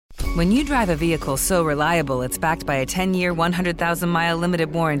When you drive a vehicle so reliable it's backed by a 10-year, 100,000-mile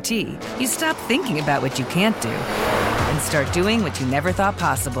limited warranty, you stop thinking about what you can't do and start doing what you never thought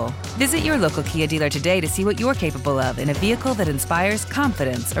possible. Visit your local Kia dealer today to see what you're capable of in a vehicle that inspires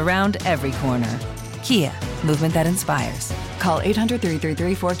confidence around every corner. Kia, movement that inspires. Call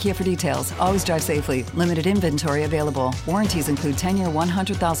 800-333-4KIA for details. Always drive safely. Limited inventory available. Warranties include 10-year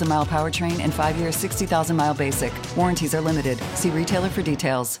 100,000-mile powertrain and 5-year 60,000-mile basic. Warranties are limited. See retailer for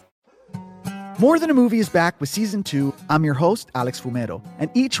details. More Than a Movie is back with Season 2. I'm your host, Alex Fumero.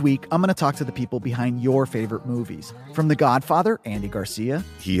 And each week, I'm going to talk to the people behind your favorite movies. From The Godfather, Andy Garcia.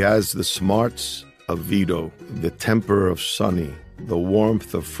 He has the smarts of Vito, the temper of Sonny, the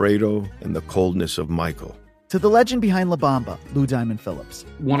warmth of Fredo, and the coldness of Michael. To the legend behind La Bamba, Lou Diamond Phillips.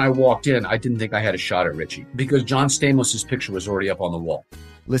 When I walked in, I didn't think I had a shot at Richie because John Stamos' picture was already up on the wall.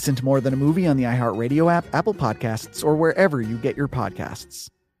 Listen to More Than a Movie on the iHeartRadio app, Apple Podcasts, or wherever you get your podcasts.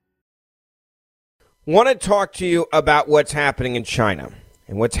 Want to talk to you about what's happening in China.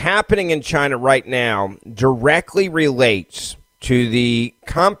 And what's happening in China right now directly relates to the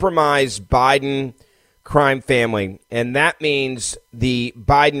compromised Biden crime family, and that means the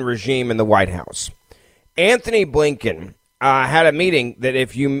Biden regime in the White House. Anthony Blinken had a meeting that,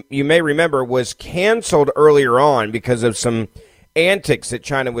 if you may remember, was canceled earlier on because of some antics that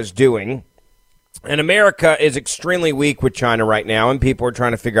China was doing. And America is extremely weak with China right now, and people are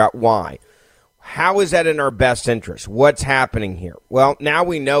trying to figure out why. How is that in our best interest? What's happening here? Well, now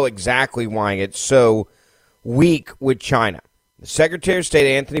we know exactly why it's so weak with China. The Secretary of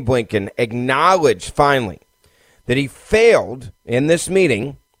State, Anthony Blinken, acknowledged finally that he failed in this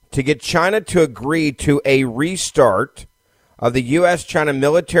meeting to get China to agree to a restart of the U.S.-China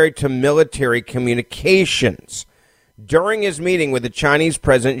military-to-military communications during his meeting with the Chinese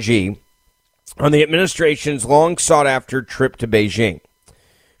President Xi on the administration's long-sought-after trip to Beijing.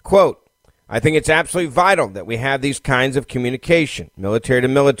 Quote, I think it's absolutely vital that we have these kinds of communication, military to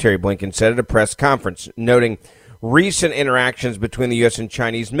military, Blinken said at a press conference, noting recent interactions between the U.S. and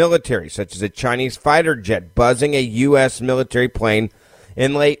Chinese military, such as a Chinese fighter jet buzzing a U.S. military plane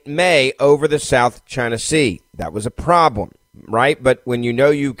in late May over the South China Sea. That was a problem, right? But when you know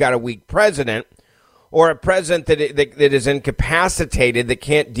you've got a weak president, or a president that is incapacitated, that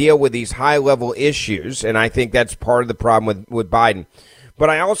can't deal with these high-level issues, and I think that's part of the problem with Biden. But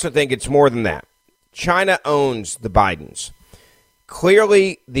I also think it's more than that. China owns the Bidens.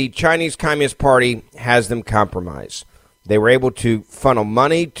 Clearly, the Chinese Communist Party has them compromised. They were able to funnel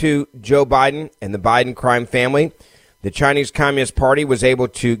money to Joe Biden and the Biden crime family. The Chinese Communist Party was able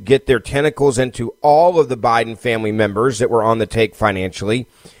to get their tentacles into all of the Biden family members that were on the take financially,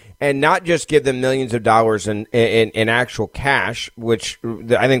 and not just give them millions of dollars in actual cash, which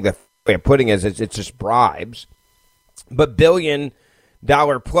I think the way of putting it is it's just bribes, but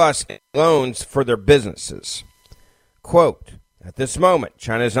billion-dollar plus loans for their businesses. Quote, at this moment,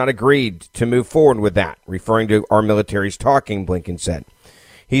 China has not agreed to move forward with that, referring to our military's talking, Blinken said.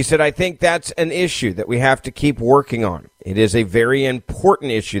 He said, I think that's an issue that we have to keep working on. It is a very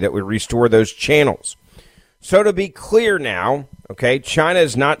important issue that we restore those channels. So to be clear now, okay, China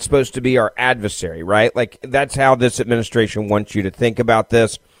is not supposed to be our adversary, right? Like, that's how this administration wants you to think about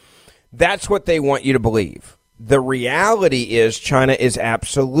this. That's what they want you to believe. The reality is China is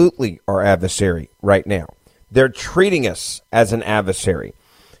absolutely our adversary right now. They're treating us as an adversary,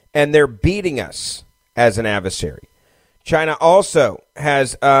 and they're beating us as an adversary. China also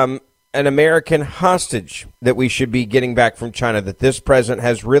has an American hostage that we should be getting back from China that this president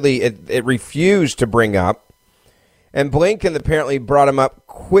has really it refused to bring up. And Blinken apparently brought him up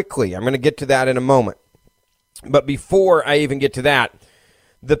quickly. I'm going to get to that in a moment. But before I even get to that,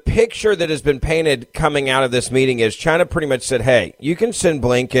 the picture that has been painted coming out of this meeting is China pretty much said, hey, you can send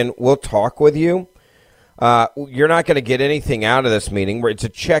Blinken. We'll talk with you. You're not going to get anything out of this meeting. It's a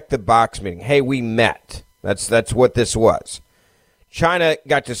check-the-box meeting. Hey, we met. That's what this was. China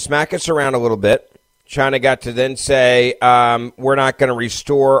got to smack us around a little bit. China got to then say, we're not going to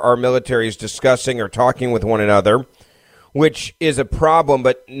restore our militaries discussing or talking with one another, which is a problem,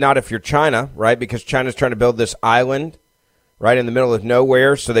 but not if you're China, right? Because China's trying to build this island right in the middle of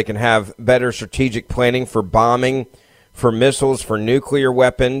nowhere so they can have better strategic planning for bombing, for missiles, for nuclear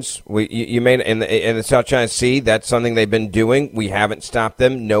weapons. You may in the South China Sea, that's something they've been doing. We haven't stopped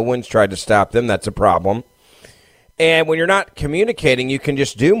them. No one's tried to stop them. That's a problem. And when you're not communicating, you can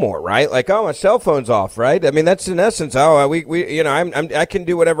just do more, right? Like, oh, my cell phone's off, right? I mean, that's in essence, I can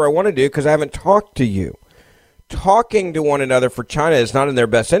do whatever I want to do because I haven't talked to you. Talking to one another for China is not in their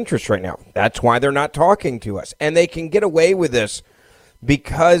best interest right now. That's why they're not talking to us. And they can get away with this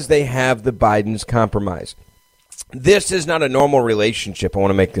because they have the Bidens compromise. This is not a normal relationship. I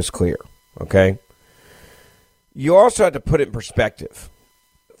want to make this clear, okay? You also have to put it in perspective.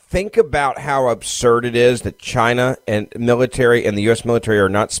 Think about how absurd it is that China and military and the U.S. military are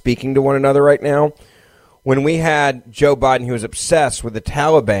not speaking to one another right now. When we had Joe Biden, who was obsessed with the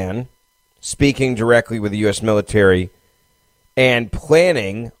Taliban, speaking directly with the U.S. military and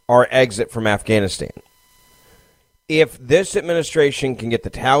planning our exit from Afghanistan. If this administration can get the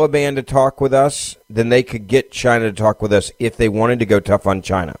Taliban to talk with us, then they could get China to talk with us if they wanted to go tough on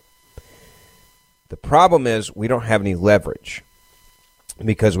China. The problem is we don't have any leverage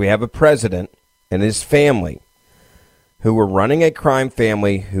because we have a president and his family who were running a crime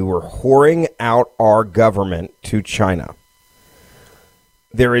family who were whoring out our government to China.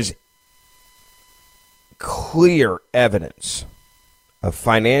 There is clear evidence of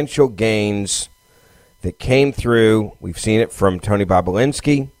financial gains that came through. We've seen it from Tony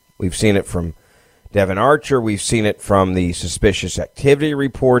Bobulinski. We've seen it from Devin Archer. We've seen it from the suspicious activity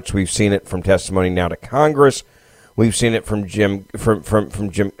reports. We've seen it from testimony now to Congress. We've seen it from Jim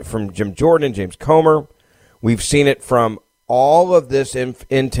Jordan and James Comer. We've seen it from all of this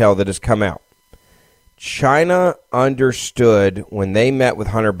intel that has come out. China understood when they met with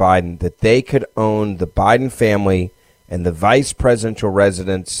Hunter Biden that they could own the Biden family and the vice presidential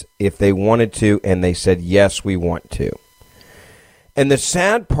residence if they wanted to, and they said, yes, we want to. And the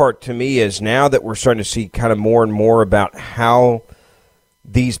sad part to me is now that we're starting to see kind of more and more about how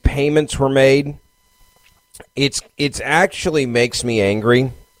these payments were made, it's actually makes me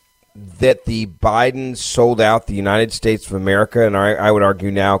angry that the Bidens sold out the United States of America, and I would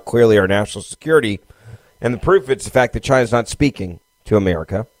argue now clearly our national security, and the proof it's the fact that China's not speaking to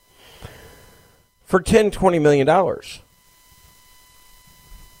America, for $10-20 million.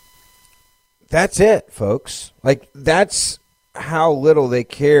 That's it, folks. Like, that's how little they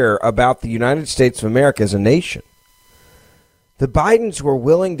care about the United States of America as a nation. The Bidens were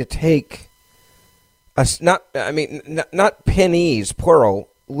willing to take not pennies, plural,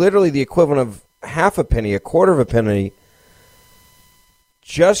 literally the equivalent of half a penny, a quarter of a penny,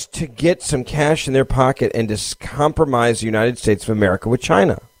 just to get some cash in their pocket and to compromise the United States of America with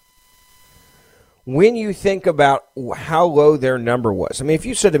China. When you think about how low their number was, I mean, if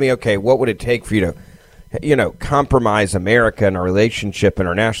you said to me, okay, what would it take for you to, compromise America and our relationship and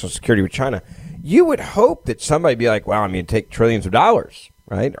our national security with China, you would hope that somebody would be like, wow, I mean, take trillions of dollars,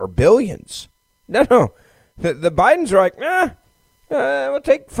 right? Or billions. No. The Bidens are like, we'll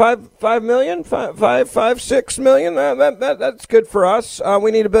take 5 million, 6 million. That's good for us.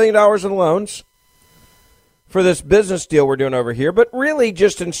 We need $1 billion in loans for this business deal we're doing over here. But really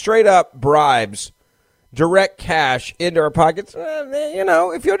just in straight up bribes, direct cash into our pockets.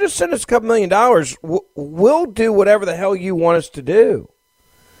 If you'll just send us a couple $1 million, we'll do whatever the hell you want us to do.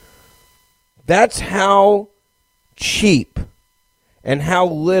 That's how cheap and how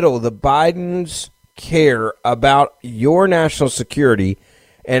little the Bidens care about your national security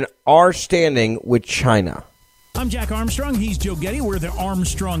and our standing with China. I'm Jack Armstrong. He's Joe Getty. We're the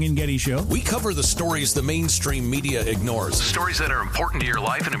Armstrong and Getty Show. We cover the stories the mainstream media ignores. Stories that are important to your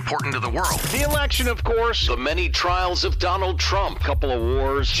life and important to the world. The election, of course. The many trials of Donald Trump. Couple of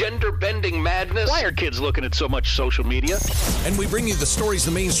wars. Gender-bending madness. Why are kids looking at so much social media? And we bring you the stories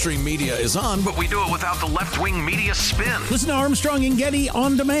the mainstream media is on, but we do it without the left-wing media spin. Listen to Armstrong and Getty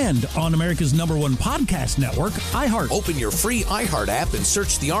on demand on America's #1 podcast network, iHeart. Open your free iHeart app and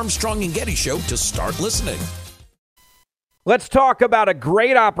search The Armstrong and Getty Show to start listening. Let's talk about a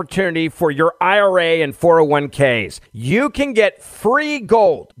great opportunity for your IRA and 401ks. You can get free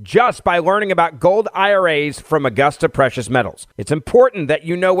gold just by learning about gold IRAs from Augusta Precious Metals. It's important that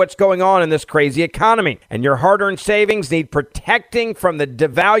you know what's going on in this crazy economy, and your hard-earned savings need protecting from the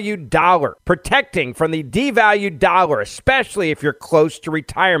devalued dollar. Protecting from the devalued dollar, especially if you're close to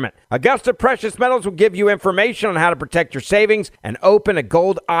retirement. Augusta Precious Metals will give you information on how to protect your savings and open a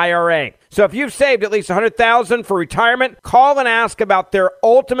gold IRA. So if you've saved at least $100,000 for retirement, call and ask about their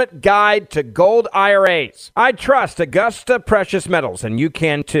ultimate guide to gold IRAs. I trust Augusta Precious Metals, and you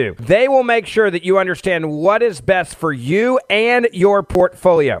can too. They will make sure that you understand what is best for you and your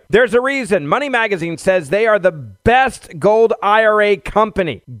portfolio. There's a reason Money Magazine says they are the best gold IRA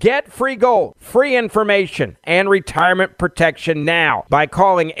company. Get free gold, free information, and retirement protection now by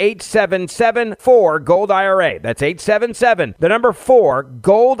calling 877-4-GOLD-IRA. That's 877, the number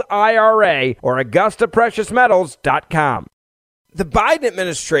 4-GOLD-IRA. Or AugustaPreciousMetals.com. The Biden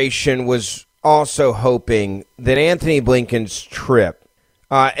administration was also hoping that Anthony Blinken's trip,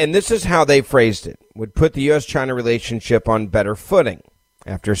 and this is how they phrased it, would put the U.S.-China relationship on better footing.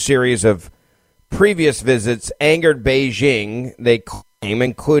 After a series of previous visits angered Beijing, they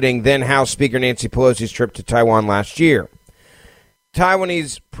including then House Speaker Nancy Pelosi's trip to Taiwan last year.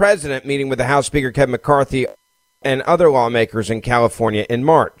 Taiwanese president meeting with the House Speaker Kevin McCarthy and other lawmakers in California in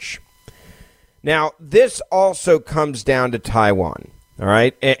March. Now, this also comes down to Taiwan, all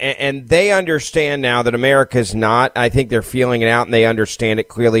right? And they understand now that America's not. I think they're feeling it out, and they understand it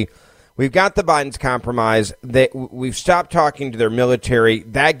clearly. We've got the Biden's compromise. We've stopped talking to their military.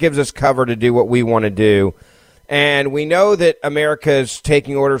 That gives us cover to do what we want to do. And we know that America is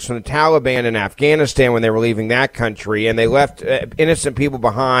taking orders from the Taliban in Afghanistan when they were leaving that country, and they left innocent people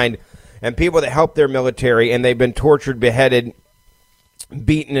behind and people that helped their military, and they've been tortured, beheaded,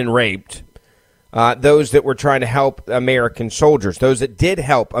 beaten, and raped. Those that were trying to help American soldiers, those that did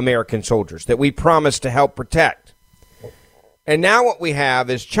help American soldiers, that we promised to help protect. And now what we have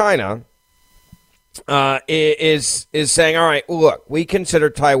is China is saying, all right, look, we consider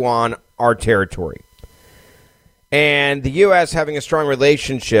Taiwan our territory. And the U.S. having a strong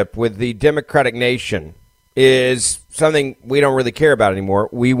relationship with the democratic nation is something we don't really care about anymore.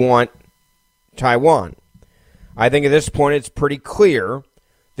 We want Taiwan. I think at this point it's pretty clear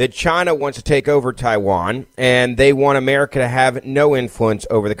that China wants to take over Taiwan, and they want America to have no influence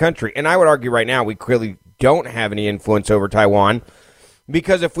over the country. And I would argue right now we clearly don't have any influence over Taiwan,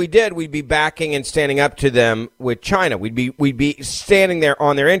 because if we did, we'd be backing and standing up to them with China. We'd be standing there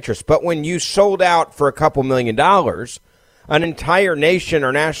on their interests. But when you sold out for a couple $1 million an entire nation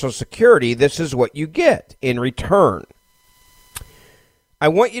or national security, this is what you get in return. I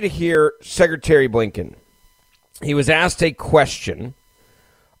want you to hear Secretary Blinken. He was asked a question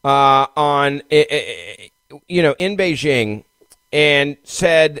in Beijing, and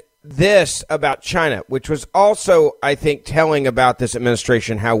said this about China, which was also, I think, telling about this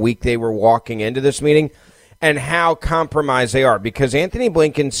administration, how weak they were walking into this meeting and how compromised they are. Because Anthony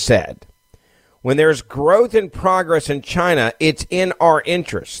Blinken said, when there's growth and progress in China, it's in our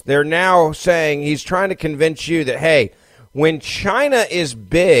interest. They're now saying, he's trying to convince you that, hey, when China is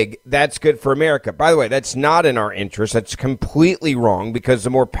big, that's good for America. By the way, that's not in our interest. That's completely wrong, because the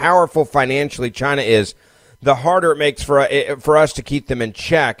more powerful financially China is, the harder it makes for us to keep them in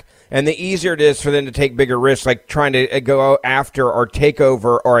check, and the easier it is for them to take bigger risks, like trying to go after or take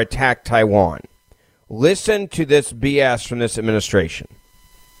over or attack Taiwan. Listen to this BS from this administration.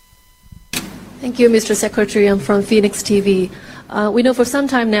 Thank you, Mr. Secretary. I'm from Phoenix TV. We know for some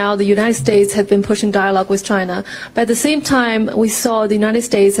time now the United States has been pushing dialogue with China. But at the same time, we saw the United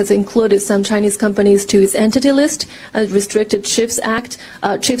States has included some Chinese companies to its entity list, restricted CHIPS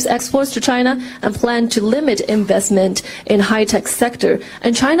exports to China, and planned to limit investment in high-tech sector.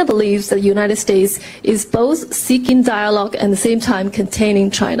 And China believes that the United States is both seeking dialogue and at the same time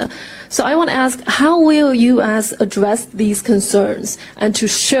containing China. So I want to ask, how will U.S. address these concerns and to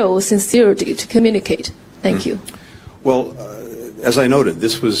show sincerity, to communicate? Thank you. Well, as I noted,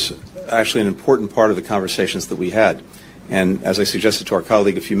 this was actually an important part of the conversations that we had. And as I suggested to our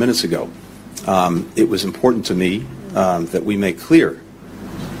colleague a few minutes ago, it was important to me that we make clear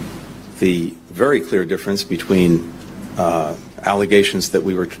the very clear difference between allegations that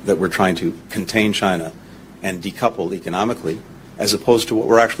we're trying to contain China and decouple economically, as opposed to what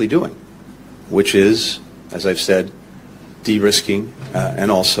we're actually doing, which is, as I've said, de-risking and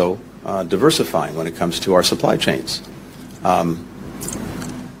also diversifying when it comes to our supply chains.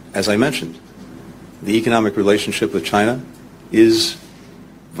 As I mentioned, the economic relationship with China is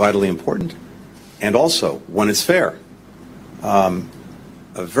vitally important, and also, when it's fair, a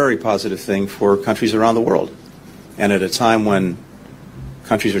very positive thing for countries around the world. And at a time when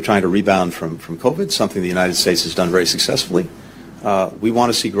countries are trying to rebound from COVID, something the United States has done very successfully, we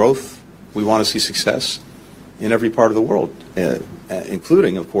want to see growth, we want to see success in every part of the world,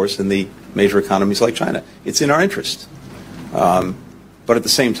 including, of course, in the major economies like China. It's in our interest. But at the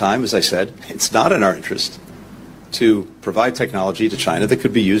same time, as I said, it's not in our interest to provide technology to China that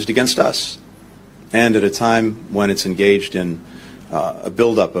could be used against us. And at a time when it's engaged in a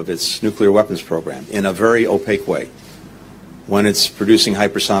buildup of its nuclear weapons program in a very opaque way, when it's producing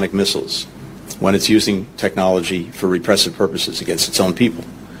hypersonic missiles, when it's using technology for repressive purposes against its own people,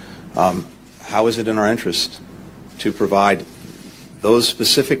 how is it in our interest to provide those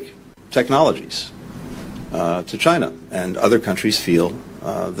specific technologies to China? And other countries feel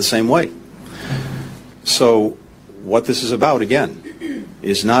the same way. So what this is about, again,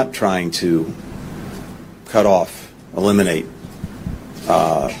 is not trying to cut off, eliminate,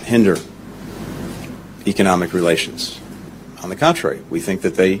 hinder economic relations. On the contrary, we think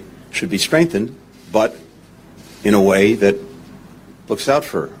that they should be strengthened, but in a way that looks out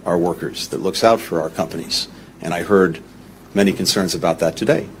for our workers, that looks out for our companies. And I heard many concerns about that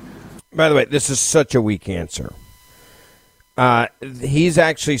today. By the way, this is such a weak answer. He's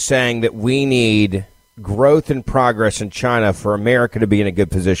actually saying that we need growth and progress in China for America to be in a good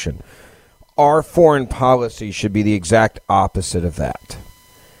position. Our foreign policy should be the exact opposite of that,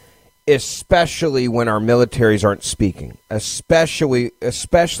 especially when our militaries aren't speaking,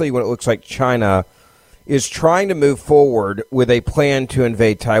 especially when it looks like China is trying to move forward with a plan to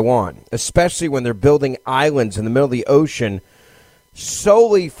invade Taiwan, especially when they're building islands in the middle of the ocean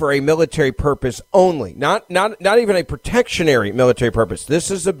solely for a military purpose only, not even a protectionary military purpose.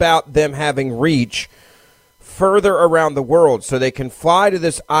 This is about them having reach further around the world so they can fly to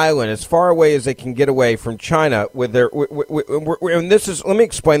this island as far away as they can get away from China with their and this is, let me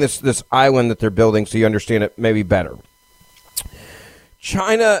explain this island that they're building so you understand it maybe better.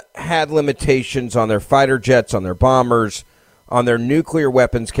 China had limitations on their fighter jets, on their bombers, on their nuclear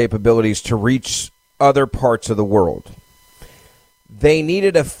weapons capabilities to reach other parts of the world. They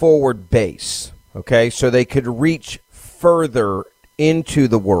needed a forward base, okay, so they could reach further into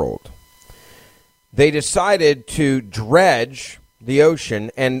the world. They decided to dredge the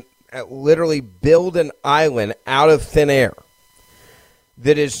ocean and literally build an island out of thin air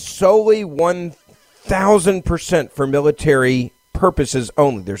that is solely 1,000% for military purposes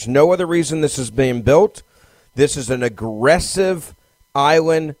only. There's no other reason this is being built. This is an aggressive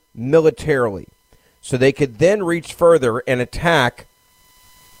island militarily, so they could then reach further and attack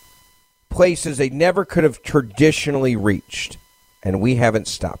places they never could have traditionally reached, and we haven't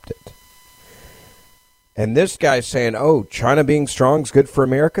stopped it. And this guy's saying, oh, China being strong is good for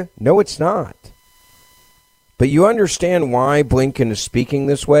America? No, it's not. But you understand why Blinken is speaking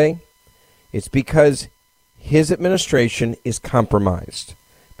this way? It's because his administration is compromised,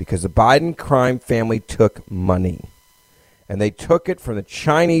 because the Biden crime family took money. And they took it from the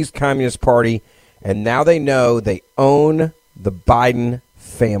Chinese Communist Party, and now they know they own the Biden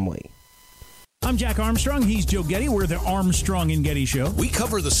family. I'm Jack Armstrong. He's Joe Getty. We're the Armstrong and Getty Show. We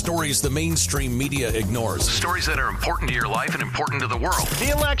cover the stories the mainstream media ignores. Stories that are important to your life and important to the world. The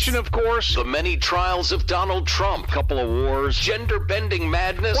election, of course. The many trials of Donald Trump. Couple of wars. Gender-bending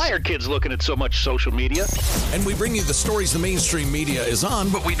madness. Why are kids looking at so much social media? And we bring you the stories the mainstream media is on,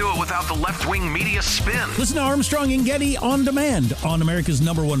 but we do it without the left-wing media spin. Listen to Armstrong and Getty on demand on America's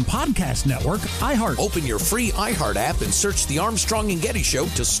 #1 podcast network, iHeart. Open your free iHeart app and search the Armstrong and Getty Show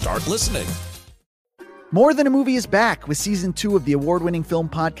to start listening. More Than a Movie is back with Season 2 of the award-winning film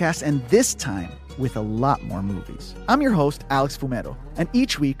podcast, and this time with a lot more movies. I'm your host, Alex Fumero, and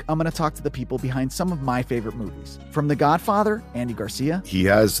each week I'm going to talk to the people behind some of my favorite movies. From The Godfather, Andy Garcia. He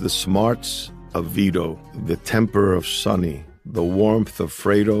has the smarts of Vito, the temper of Sonny, the warmth of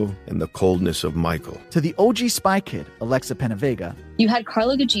Fredo, and the coldness of Michael. To the OG Spy Kid, Alexa Penavega. You had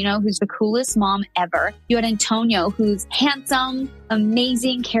Carla Gugino, who's the coolest mom ever. You had Antonio, who's handsome,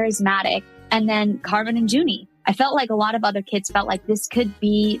 amazing, charismatic. And then Carmen and Junie. I felt like a lot of other kids felt like this could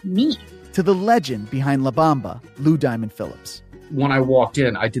be me. To the legend behind La Bamba, Lou Diamond Phillips. When I walked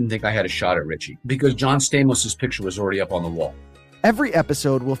in, I didn't think I had a shot at Richie because John Stamos' picture was already up on the wall. Every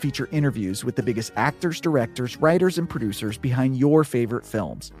episode will feature interviews with the biggest actors, directors, writers, and producers behind your favorite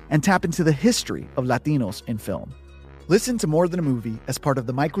films and tap into the history of Latinos in film. Listen to More Than a Movie as part of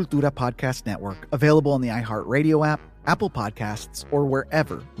the My Cultura podcast network, available on the iHeartRadio app, Apple Podcasts, or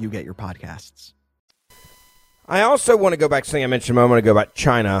wherever you get your podcasts. I also want to go back to something I mentioned a moment ago about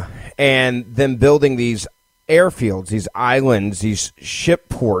China and them building these airfields, these islands, these ship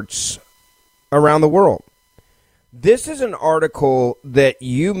ports around the world. This is an article that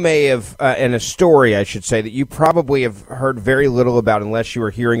you may have, and a story, I should say, that you probably have heard very little about unless you were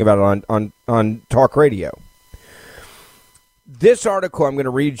hearing about it on talk radio. This article I'm going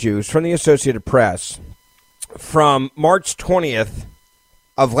to read you is from the Associated Press from March 20th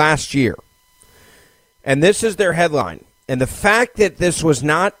of last year. And this is their headline. And the fact that this was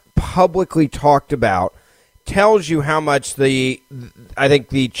not publicly talked about tells you how much I think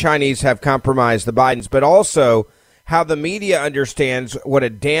the Chinese have compromised the Bidens, but also how the media understands what a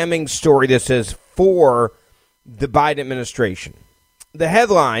damning story this is for the Biden administration. The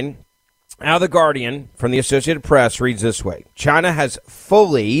headline out of The Guardian from the Associated Press reads this way: China has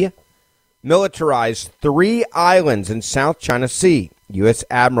fully militarized 3 islands in South China Sea, U.S.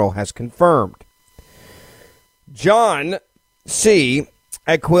 Admiral has confirmed. John C.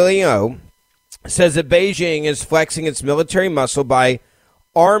 Aquilino says that Beijing is flexing its military muscle by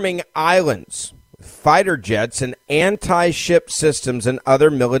arming islands with fighter jets and anti-ship systems and other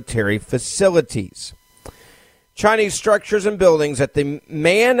military facilities. Chinese structures and buildings at the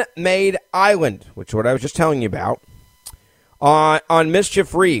man-made island, which is what I was just telling you about, on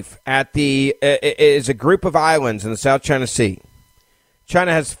Mischief Reef is a group of islands in the South China Sea.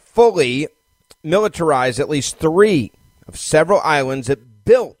 China has fully militarized at least 3 of several islands it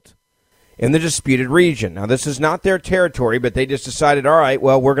built in the disputed region. Now, this is not their territory, but they just decided, all right,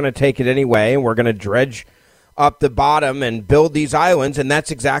 well, we're going to take it anyway, and we're going to dredge up the bottom and build these islands, and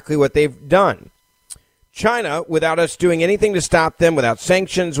that's exactly what they've done. China, without us doing anything to stop them, without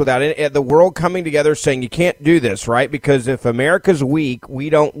sanctions, without the world coming together saying you can't do this, right? Because if America's weak, we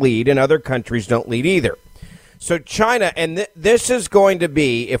don't lead, and other countries don't lead either. So China, and this is going to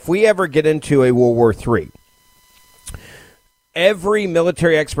be, if we ever get into a World War III, every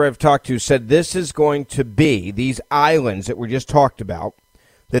military expert I've talked to said this is going to be, these islands that we just talked about,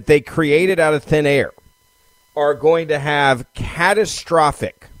 that they created out of thin air, are going to have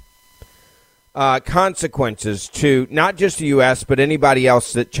catastrophic consequences to not just the U.S., but anybody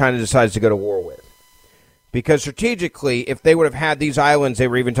else that China decides to go to war with. Because strategically, if they would have had these islands they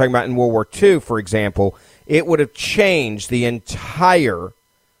were even talking about in World War II, for example, it would have changed the entire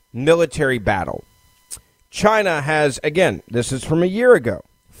military battle. China has, again, this is from a year ago,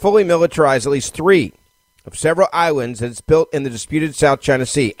 fully militarized at least 3 of several islands that it's built in the disputed South China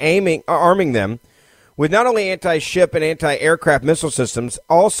Sea, arming them with not only anti-ship and anti-aircraft missile systems,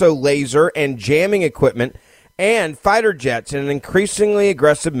 also laser and jamming equipment and fighter jets in an increasingly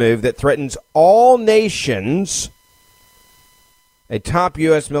aggressive move that threatens all nations, a top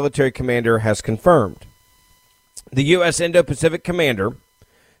U.S. military commander has confirmed. The U.S. Indo-Pacific commander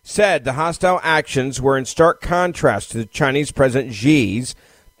said the hostile actions were in stark contrast to the Chinese President Xi's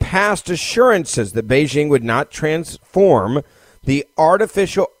past assurances that Beijing would not transform the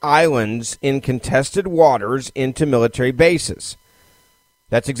artificial islands in contested waters into military bases.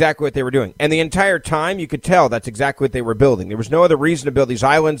 That's exactly what they were doing. And the entire time, you could tell that's exactly what they were building. There was no other reason to build these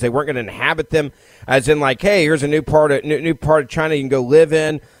islands. They weren't going to inhabit them as in like, hey, here's a new part of China you can go live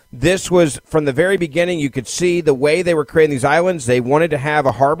in. This was, from the very beginning, you could see the way they were creating these islands. They wanted to have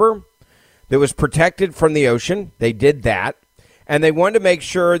a harbor that was protected from the ocean. They did that. And they wanted to make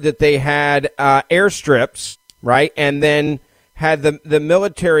sure that they had airstrips, right, and then had the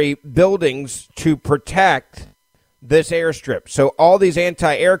military buildings to protect this airstrip. So all these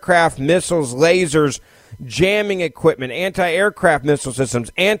anti-aircraft missiles, lasers, jamming equipment, anti-aircraft missile systems,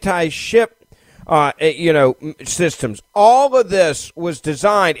 anti-ship systems, all of this was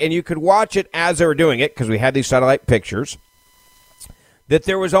designed, and you could watch it as they were doing it, because we had these satellite pictures, that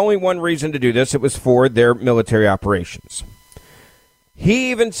there was only one reason to do this. It was for their military operations.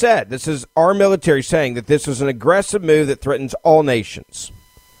 He even said, this is our military saying, that this was an aggressive move that threatens all nations.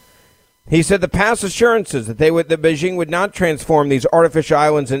 He said the past assurances that Beijing would not transform these artificial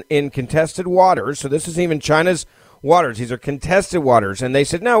islands in contested waters. So this is even China's waters. These are contested waters. And they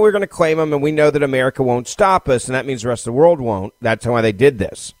said, no, we're going to claim them, and we know that America won't stop us, and that means the rest of the world won't. That's why they did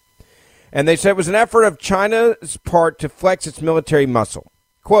this. And they said it was an effort of China's part to flex its military muscle.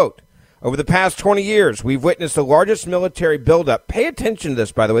 Quote, over the past 20 years, we've witnessed the largest military buildup. Pay attention to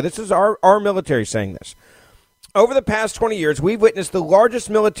this, by the way. This is our military saying this. Over the past 20 years, we've witnessed the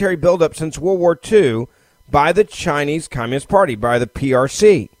largest military buildup since World War II by the Chinese Communist Party, by the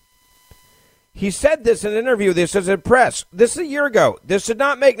PRC. He said this in an interview with the Associated Press. This is a year ago. This did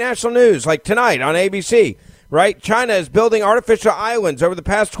not make national news like tonight on ABC, right? China is building artificial islands. Over the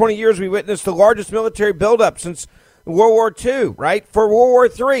past 20 years, we witnessed the largest military buildup since World War II, right? For World War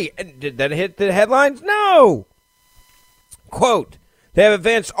III. And did that hit the headlines? No. Quote, they have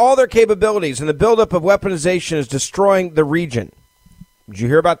advanced all their capabilities, and the buildup of weaponization is destroying the region. Did you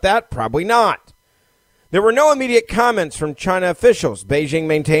hear about that? Probably not. There were no immediate comments from China officials. Beijing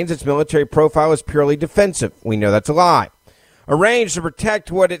maintains its military profile is purely defensive. We know that's a lie. Arranged to protect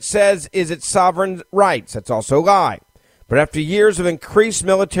what it says is its sovereign rights. That's also a lie. But after years of increased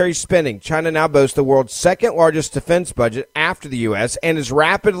military spending, China now boasts the world's second largest defense budget after the U.S. and is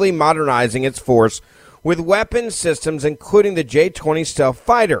rapidly modernizing its force with weapon systems including the J-20 stealth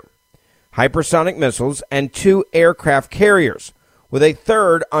fighter, hypersonic missiles, and 2 aircraft carriers, with a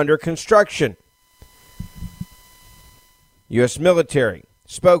third under construction. U.S. military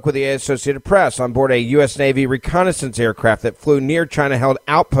spoke with the Associated Press on board a U.S. Navy reconnaissance aircraft that flew near China-held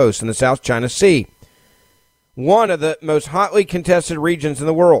outposts in the South China Sea, one of the most hotly contested regions in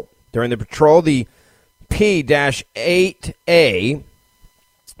the world. During the patrol, the P-8A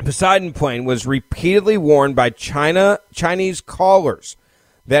Poseidon plane was repeatedly warned by Chinese callers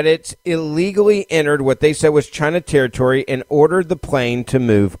that it's illegally entered what they said was China territory and ordered the plane to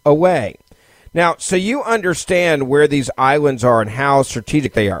move away. Now, so you understand where these islands are and how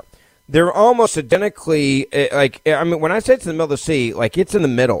strategic they are. They're almost identically, when I say it's in the middle of the sea, like it's in the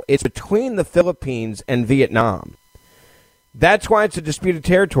middle. It's between the Philippines and Vietnam. That's why it's a disputed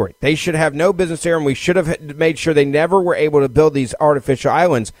territory. They should have no business there, and we should have made sure they never were able to build these artificial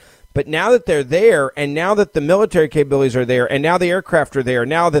islands But now that they're there, and now that the military capabilities are there, and now the aircraft are there,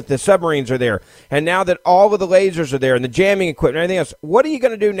 now that the submarines are there, and now that all of the lasers are there, and the jamming equipment and everything else, what are you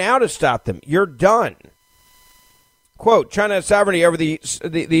going to do now to stop them? You're done. Quote, China has sovereignty over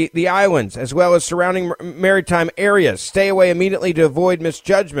the islands, as well as surrounding maritime areas. Stay away immediately to avoid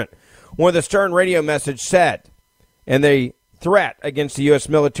misjudgment, one of the Stern radio message said, and the threat against the U.S.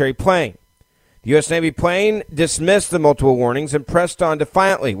 military plane. The U.S. Navy plane dismissed the multiple warnings and pressed on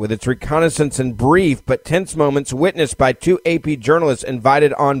defiantly with its reconnaissance and brief but tense moments witnessed by 2 AP journalists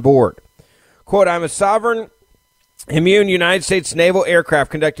invited on board. Quote, I'm a sovereign, immune United States naval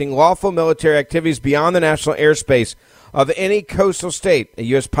aircraft conducting lawful military activities beyond the national airspace of any coastal state, a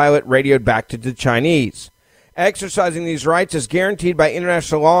U.S. pilot radioed back to the Chinese. Exercising these rights is guaranteed by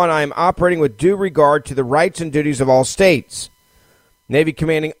international law, and I am operating with due regard to the rights and duties of all states. Navy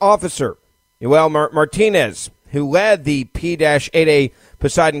commanding officer Joel Martinez, who led the P-8A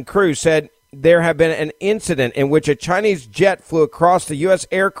Poseidon crew, said there had been an incident in which a Chinese jet flew across the U.S.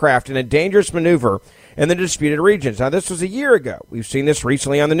 aircraft in a dangerous maneuver in the disputed regions. Now, this was a year ago. We've seen this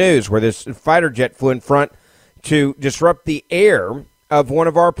recently on the news where this fighter jet flew in front to disrupt the air of one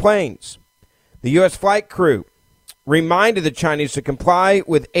of our planes. The U.S. flight crew reminded the Chinese to comply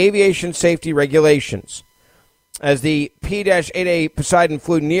with aviation safety regulations. As the P-8A Poseidon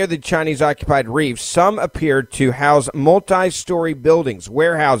flew near the Chinese-occupied reefs, some appeared to house multi-story buildings,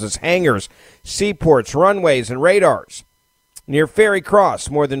 warehouses, hangars, seaports, runways, and radars. Near Ferry Cross,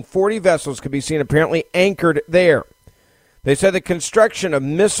 more than 40 vessels could be seen apparently anchored there. They said the construction of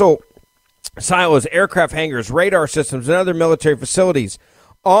missile silos, aircraft hangars, radar systems, and other military facilities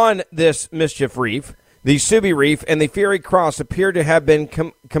on this Mischief Reef, the Subi Reef, and the Ferry Cross appeared to have been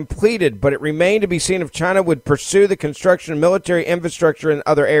completed, but it remained to be seen if China would pursue the construction of military infrastructure in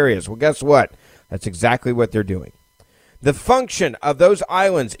other areas. Well, guess what? That's exactly what they're doing. The function of those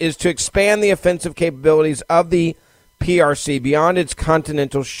islands is to expand the offensive capabilities of the PRC beyond its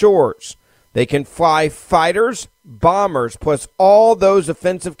continental shores. They can fly fighters, bombers, plus all those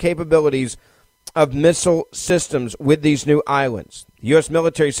offensive capabilities of missile systems with these new islands. The U.S.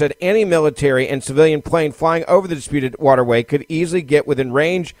 military said any military and civilian plane flying over the disputed waterway could easily get within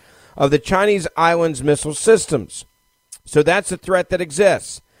range of the Chinese islands' missile systems. So that's the threat that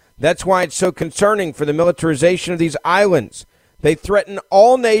exists. That's why it's so concerning for the militarization of these islands. They threaten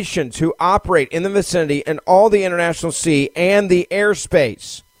all nations who operate in the vicinity and all the international sea and the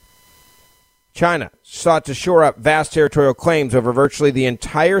airspace. China sought to shore up vast territorial claims over virtually the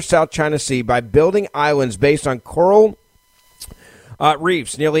entire South China Sea by building islands based on coral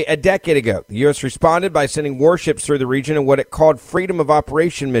reefs nearly a decade ago. The U.S. responded by sending warships through the region in what it called freedom of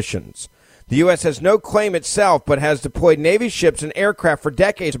operation missions. The U.S. has no claim itself, but has deployed Navy ships and aircraft for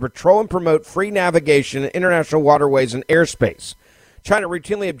decades to patrol and promote free navigation in international waterways and airspace. China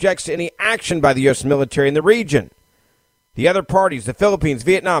routinely objects to any action by the U.S. military in the region. The other parties, the Philippines,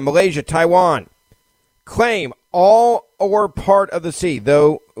 Vietnam, Malaysia, Taiwan, claim all or part of the sea,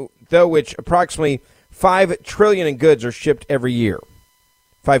 though which approximately 5 trillion in goods are shipped every year.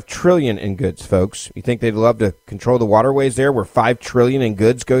 5 trillion in goods, folks. You think they'd love to control the waterways there where 5 trillion in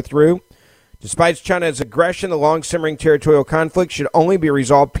goods go through? Despite China's aggression, the long-simmering territorial conflict should only be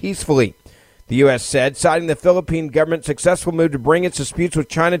resolved peacefully, the U.S. said, citing the Philippine government's successful move to bring its disputes with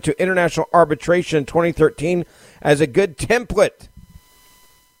China to international arbitration in 2013 as a good template.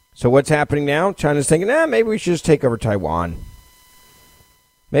 So what's happening now? China's thinking, maybe we should just take over Taiwan.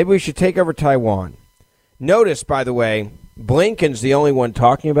 Maybe we should take over Taiwan. Notice, by the way, Blinken's the only one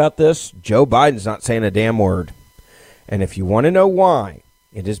talking about this. Joe Biden's not saying a damn word. And if you want to know why,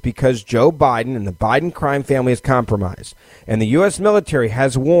 it is because Joe Biden and the Biden crime family is compromised. And the U.S. military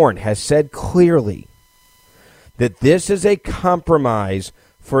has warned, has said clearly that this is a compromise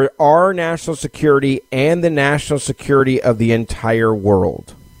for our national security and the national security of the entire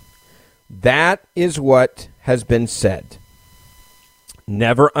world. That is what has been said.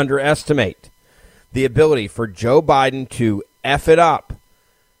 Never underestimate the ability for Joe Biden to F it up.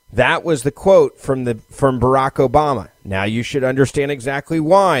 That was the quote from Barack Obama. Now you should understand exactly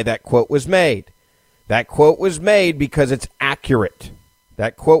why that quote was made. That quote was made because it's accurate.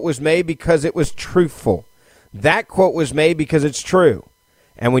 That quote was made because it was truthful. That quote was made because it's true.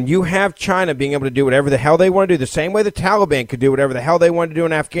 And when you have China being able to do whatever the hell they want to do, the same way the Taliban could do whatever the hell they wanted to do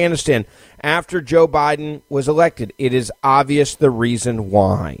in Afghanistan after Joe Biden was elected, it is obvious the reason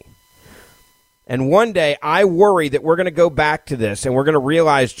why. And one day I worry that we're going to go back to this and we're going to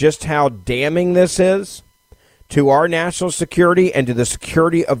realize just how damning this is to our national security and to the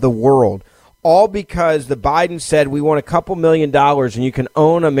security of the world. All because the Biden said we want a couple $1 million and you can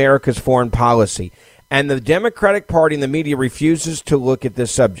own America's foreign policy. And the Democratic Party and the media refuses to look at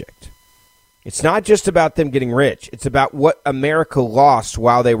this subject. It's not just about them getting rich. It's about what America lost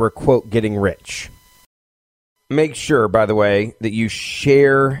while they were, quote, getting rich. Make sure, by the way, that you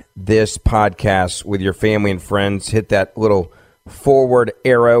share this podcast with your family and friends. Hit that little forward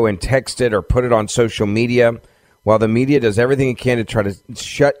arrow and text it or put it on social media while the media does everything it can to try to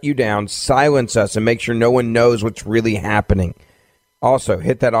shut you down, silence us, and make sure no one knows what's really happening. Also,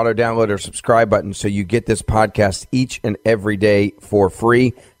 hit that auto download or subscribe button so you get this podcast each and every day for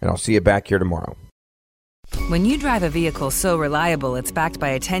free, and I'll see you back here tomorrow. When you drive a vehicle so reliable it's backed by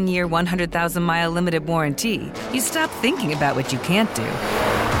a 10-year, 100,000-mile limited warranty, you stop thinking about what you can't do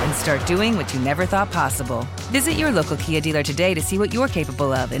and start doing what you never thought possible. Visit your local Kia dealer today to see what you're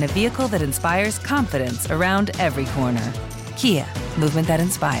capable of in a vehicle that inspires confidence around every corner. Kia, movement that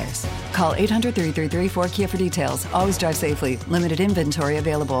inspires. Call 800-333-4KIA for details. Always drive safely. Limited inventory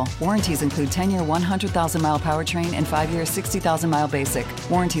available. Warranties include 10-year, 100,000-mile powertrain and 5-year, 60,000-mile basic.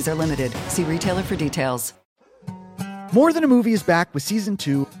 Warranties are limited. See retailer for details. More Than a Movie is back with Season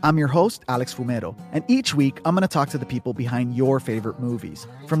 2. I'm your host, Alex Fumero, and each week I'm going to talk to the people behind your favorite movies.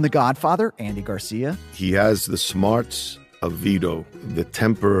 From The Godfather, Andy Garcia. He has the smarts of Vito, the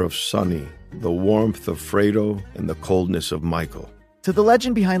temper of Sonny, the warmth of Fredo, and the coldness of Michael. To the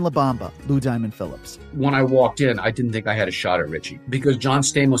legend behind La Bamba, Lou Diamond Phillips. When I walked in, I didn't think I had a shot at Richie because John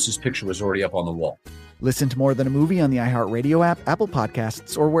Stamos' picture was already up on the wall. Listen to More Than a Movie on the iHeartRadio app, Apple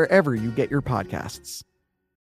Podcasts, or wherever you get your podcasts.